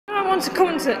want to come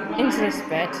into this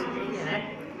bit? Yeah.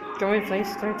 Go in,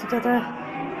 please. Go together.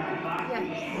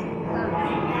 Yes.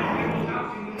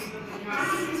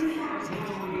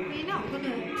 But you're not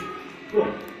gonna. What?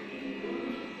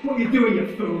 What are you doing, you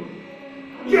fool?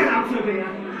 Get out of here!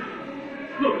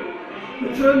 Look, the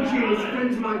turnkey and his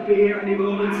friends might be here any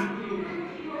moment.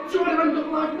 Do you want to end up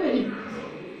like me?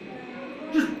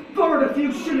 Just borrowed a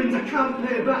few shillings I can't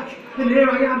pay back, and here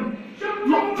I am,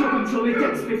 locked up until my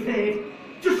debts be paid,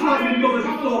 just like my mother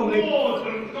before me.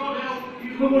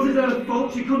 But was it her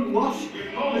fault she couldn't wash?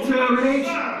 At her age?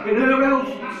 In her health?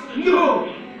 No!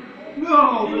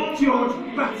 No, but George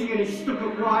Batty and his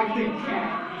stuck-up wife didn't care.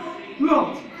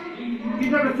 Rot!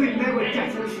 You'd never think they were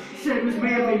debtors, same as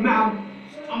me and me mam.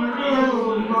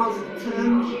 Oh, Master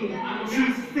Turnkey,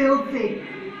 she's filthy.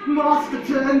 Master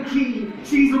Turnkey,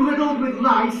 she's riddled with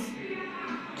lice.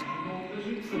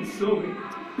 And so with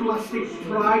blasted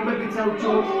pride, let me tell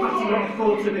George Batty what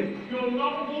thought of him.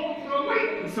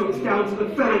 And so it's down to the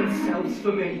felons' cells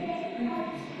for me.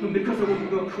 And because I wouldn't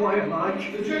go quiet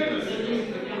like,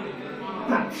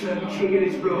 that Turnkey and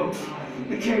his rogues,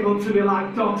 they came on to me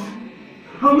like dogs.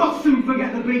 I'll not soon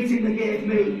forget the beating they gave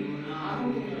me. I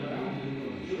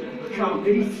can't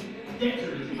eat. I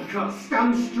can't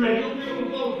stand straight.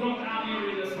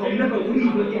 I'll never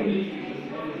weave again.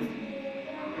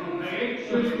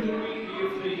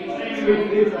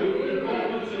 Truth is, I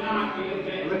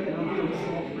reckon I'm done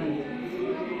soft, mate.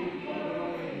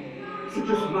 So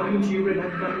just mind you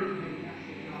remember,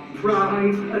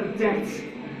 pride and debt,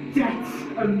 debt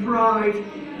and pride,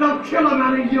 they'll kill a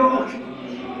man in York.